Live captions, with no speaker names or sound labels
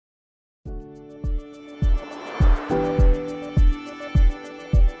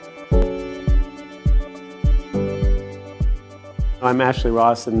I'm Ashley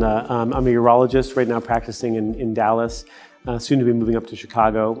Ross, and I'm a urologist right now practicing in Dallas, soon to be moving up to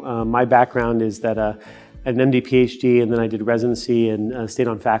Chicago. My background is that an MD PhD, and then I did residency and stayed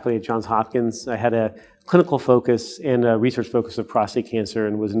on faculty at Johns Hopkins. I had a clinical focus and a research focus of prostate cancer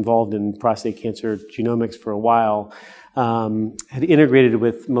and was involved in prostate cancer genomics for a while. Had integrated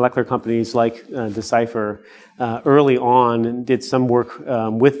with molecular companies like Decipher early on and did some work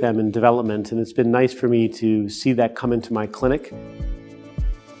with them in development, and it's been nice for me to see that come into my clinic.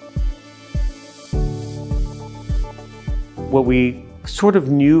 What we sort of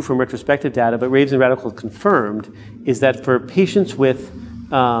knew from retrospective data, but RAVES and RADICALS confirmed, is that for patients with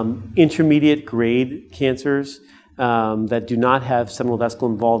intermediate grade cancers that do not have seminal vesicle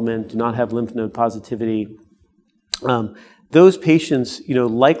involvement, do not have lymph node positivity, those patients,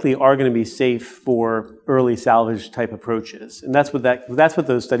 likely are going to be safe for early salvage type approaches, and that's what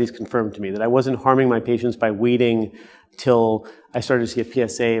those studies confirmed to me, that I wasn't harming my patients by waiting till I started to see a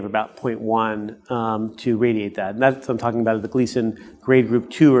PSA of about 0.1 to radiate that. And that's what I'm talking about, the Gleason grade group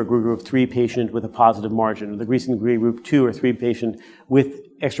 2 or grade group 3 patient with a positive margin, or the Gleason grade group 2 or 3 patient with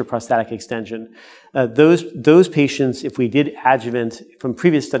extraprostatic extension. Those patients, if we did adjuvant from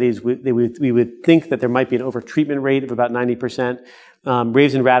previous studies, we would think that there might be an overtreatment rate of about 90%.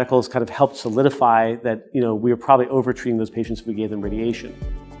 RAVES and RADICALS kind of helped solidify that we were probably overtreating those patients if we gave them radiation.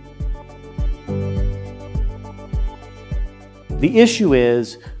 The issue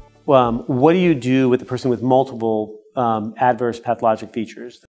is, what do you do with the person with multiple adverse pathologic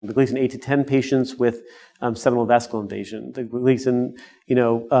features? The Gleason 8 to 10 patients with seminal vesicle invasion, the Gleason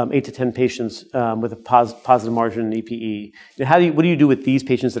 8 to 10 patients with a positive margin in EPE. What do you do with these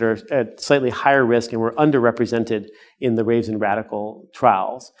patients that are at slightly higher risk and were underrepresented in the RAVES and RADICAL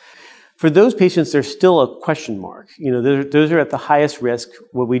trials? For those patients, there's still a question mark. Those are at the highest risk.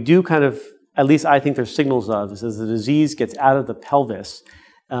 What we do at least I think there's signals of, is as the disease gets out of the pelvis,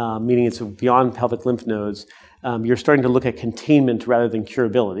 meaning it's beyond pelvic lymph nodes, you're starting to look at containment rather than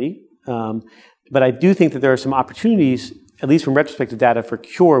curability. But I do think that there are some opportunities, at least from retrospective data, for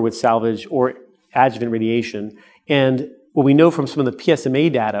cure with salvage or adjuvant radiation. And what we know from some of the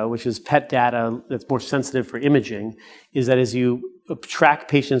PSMA data, which is PET data that's more sensitive for imaging, is that as you track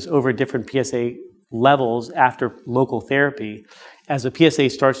patients over different PSA levels after local therapy, as the PSA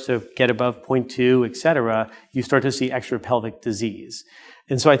starts to get above 0.2, et cetera, you start to see extrapelvic disease.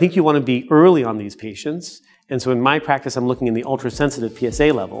 And so I think you want to be early on these patients. And so in my practice, I'm looking in the ultrasensitive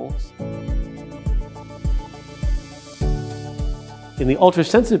PSA levels. In the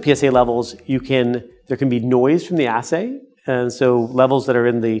ultrasensitive PSA levels, there can be noise from the assay. And so levels that are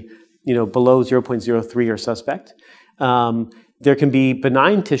in the, below 0.03 are suspect. There can be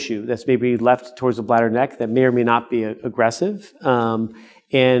benign tissue that's maybe left towards the bladder neck that may or may not be aggressive.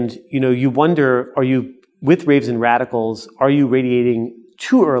 And you wonder, with RAVES and RADICALS, are you radiating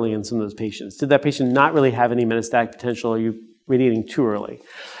too early in some of those patients? Did that patient not really have any metastatic potential? Are you radiating too early?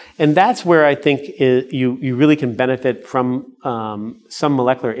 And that's where I think you really can benefit from some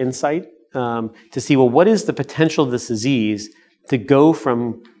molecular insight to see, well, what is the potential of this disease to go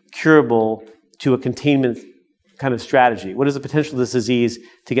from curable to a containment kind of strategy? What is the potential of this disease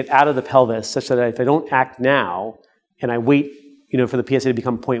to get out of the pelvis such that if I don't act now and I wait for the PSA to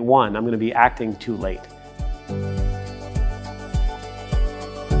become 0.1, I'm going to be acting too late?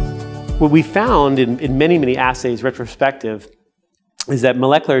 What we found in many, many assays, retrospective, is that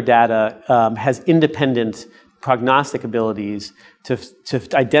molecular data has independent prognostic abilities to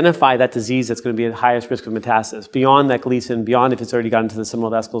identify that disease that's going to be at highest risk of metastasis, beyond that Gleason, beyond if it's already gotten to the seminal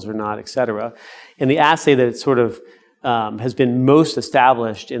vesicles or not, et cetera. And the assay that sort of has been most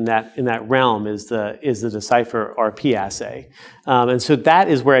established in that realm is the Decipher RP assay. And so that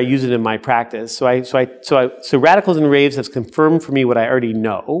is where I use it in my practice. So RADICALS and RAVES have confirmed for me what I already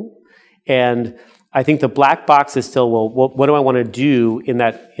know. And I think the black box is still, well, what do I want to do in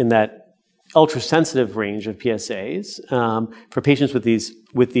that ultrasensitive range of PSAs for patients with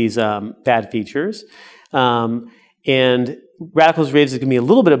these bad features? And RADICALS RAVES is going to be a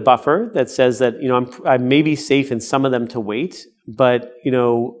little bit of buffer that says that I may be safe in some of them to wait, but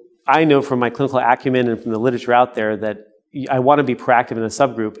I know from my clinical acumen and from the literature out there that I want to be proactive in a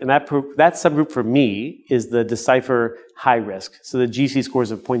subgroup, and that subgroup for me is the Decipher high risk, so the GC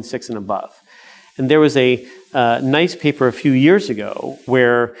scores of 0.6 and above. And there was a nice paper a few years ago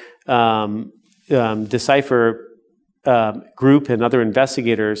where Decipher group and other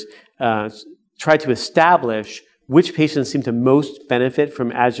investigators tried to establish which patients seem to most benefit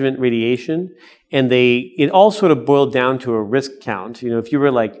from adjuvant radiation, and it all sort of boiled down to a risk count. If you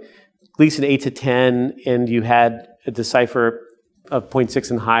were like Gleason 8 to 10 and you had a Decipher of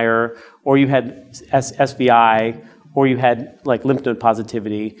 0.6 and higher, or you had SVI, or you had like lymph node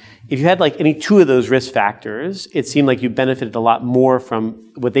positivity, if you had like any two of those risk factors, it seemed like you benefited a lot more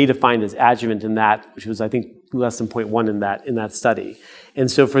from what they defined as adjuvant in that, which was, I think, less than 0.1 in that study. And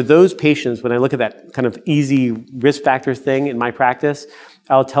so for those patients, when I look at that kind of easy risk factor thing in my practice,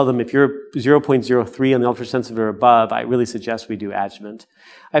 I'll tell them if you're 0.03 on the ultrasensitive or above, I really suggest we do adjuvant.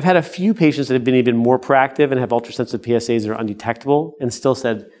 I've had a few patients that have been even more proactive and have ultrasensitive PSAs that are undetectable and still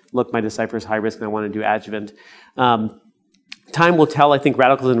said, look, my Decipher is high risk and I want to do adjuvant. Time will tell. I think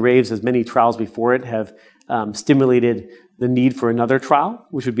RADICALS and RAVES, as many trials before it, have stimulated the need for another trial,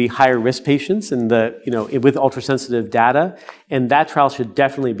 which would be higher risk patients and with ultrasensitive data. And that trial should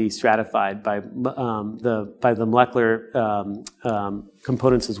definitely be stratified by the molecular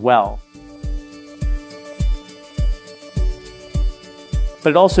components as well. But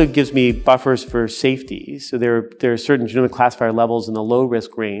it also gives me buffers for safety. So there are certain genomic classifier levels in the low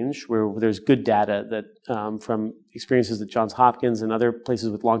risk range where there's good data that from experiences at Johns Hopkins and other places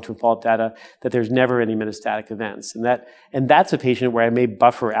with long-term follow-up data that there's never any metastatic events. And that's a patient where I may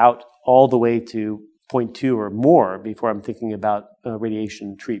buffer out all the way to 0.2 or more before I'm thinking about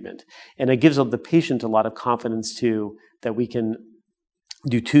radiation treatment. And it gives the patient a lot of confidence too that we can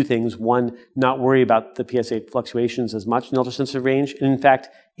do two things. One, not worry about the PSA fluctuations as much in the ultrasensitive range, and in fact,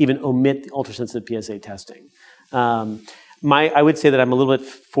 even omit the ultrasensitive PSA testing. I would say that I'm a little bit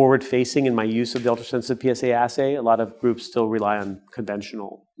forward-facing in my use of the ultrasensitive PSA assay. A lot of groups still rely on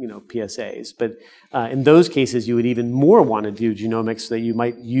conventional, PSAs. But in those cases, you would even more want to do genomics so that you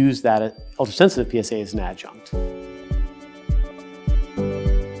might use that ultrasensitive PSA as an adjunct.